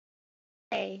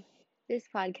Hey, this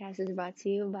podcast is brought to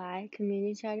you by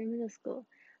Community Charter Middle School.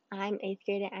 I'm 8th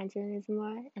grader Angelina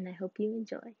Zamora, and I hope you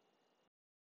enjoy.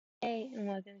 Hey, and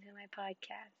welcome to my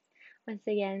podcast. Once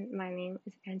again, my name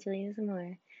is Angelina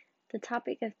Zamora. The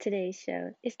topic of today's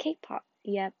show is K-pop.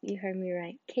 Yep, you heard me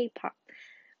right, K-pop.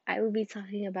 I will be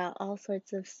talking about all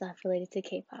sorts of stuff related to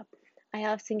K-pop. I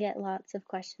often get lots of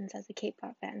questions as a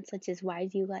K-pop fan, such as why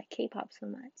do you like K-pop so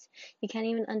much? You can't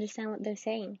even understand what they're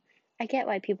saying. I get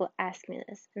why people ask me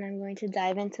this, and I'm going to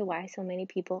dive into why so many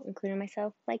people, including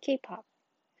myself, like K-pop.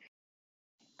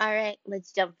 Alright,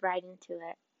 let's jump right into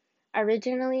it.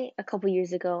 Originally, a couple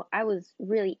years ago, I was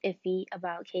really iffy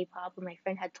about K-pop when my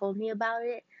friend had told me about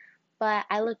it, but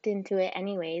I looked into it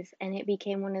anyways, and it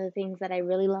became one of the things that I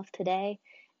really love today,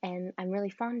 and I'm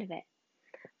really fond of it.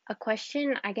 A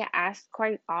question I get asked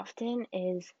quite often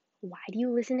is, why do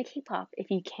you listen to K-pop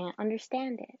if you can't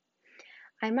understand it?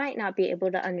 I might not be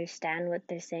able to understand what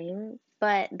they're saying,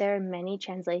 but there are many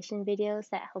translation videos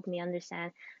that help me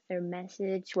understand their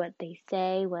message, what they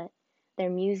say, what their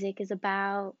music is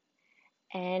about,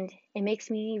 and it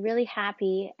makes me really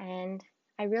happy and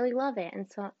I really love it,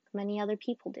 and so many other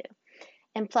people do.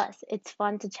 And plus, it's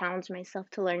fun to challenge myself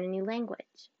to learn a new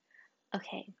language.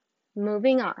 Okay,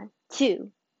 moving on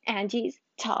to Angie's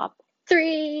top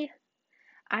three.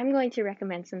 I'm going to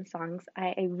recommend some songs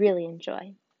I really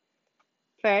enjoy.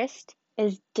 First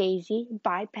is Daisy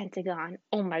by Pentagon.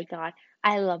 Oh my god,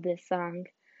 I love this song.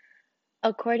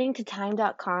 According to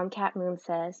Time.com, Cat Moon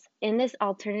says, in this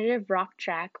alternative rock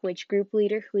track, which group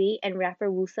leader Hui and rapper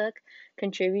Wooseok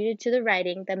contributed to the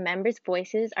writing, the members'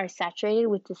 voices are saturated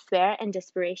with despair and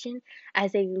desperation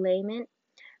as they lament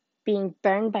being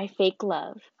burned by fake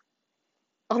love.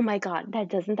 Oh my god,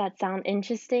 doesn't that sound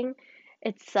interesting?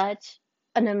 It's such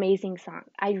an amazing song.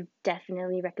 I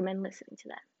definitely recommend listening to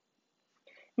that.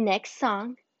 Next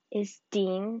song is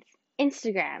Dean's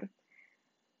Instagram.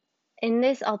 In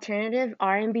this alternative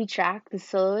R&B track, the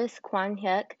soloist Kwon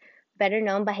Hyuk, better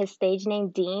known by his stage name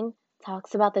Dean,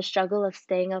 talks about the struggle of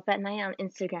staying up at night on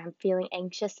Instagram, feeling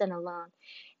anxious and alone.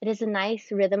 It is a nice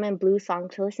rhythm and blues song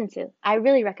to listen to. I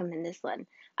really recommend this one.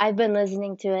 I've been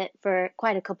listening to it for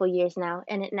quite a couple years now,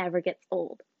 and it never gets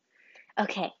old.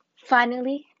 Okay,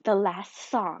 finally, the last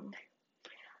song.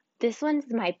 This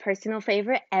one's my personal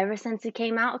favorite ever since it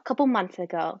came out a couple months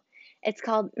ago. It's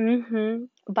called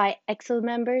by EXO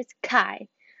members Kai.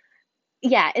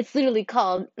 Yeah, it's literally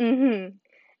called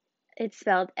It's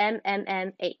spelled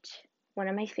MMMH. One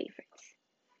of my favorites.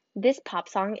 This pop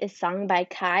song is sung by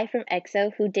Kai from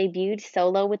EXO, who debuted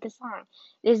solo with the song.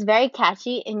 It is very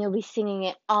catchy, and you'll be singing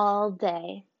it all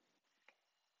day.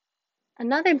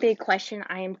 Another big question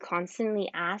I am constantly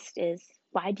asked is,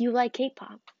 why do you like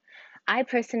K-pop? I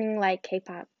personally like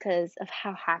K-pop because of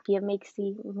how happy it makes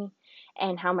me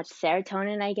and how much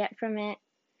serotonin I get from it.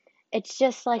 It's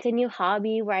just like a new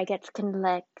hobby where I get to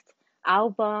collect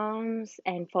albums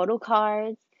and photo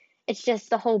cards. It's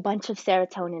just a whole bunch of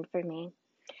serotonin for me.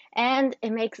 And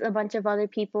it makes a bunch of other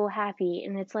people happy,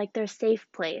 and it's like their safe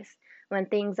place when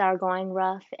things are going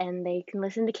rough and they can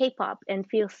listen to K-pop and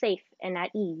feel safe and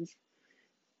at ease.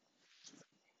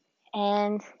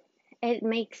 And it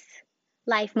makes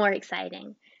life more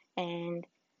exciting. And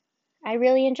I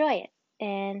really enjoy it.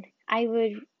 And I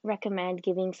would recommend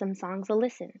giving some songs a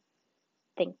listen.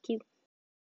 Thank you.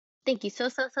 Thank you so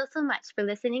much for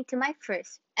listening to my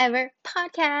first ever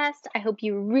podcast. I hope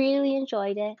you really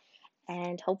enjoyed it,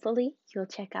 and hopefully you'll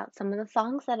check out some of the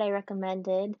songs that I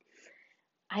recommended.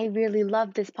 I really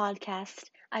loved this podcast.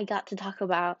 I got to talk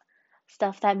about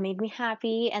stuff that made me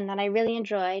happy and that I really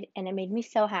enjoyed, and it made me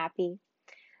so happy.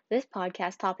 This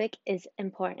podcast topic is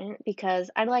important because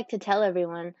I'd like to tell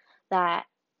everyone that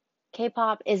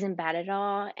K-pop isn't bad at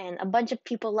all, and a bunch of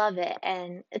people love it,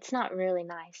 and it's not really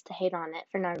nice to hate on it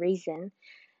for no reason.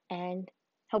 And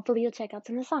hopefully you'll check out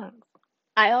some of the songs.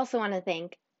 I also want to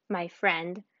thank my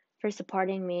friend for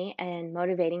supporting me and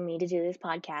motivating me to do this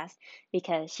podcast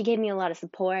because she gave me a lot of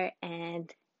support and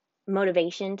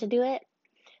motivation to do it.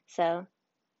 So,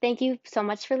 thank you so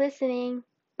much for listening.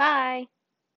 Bye.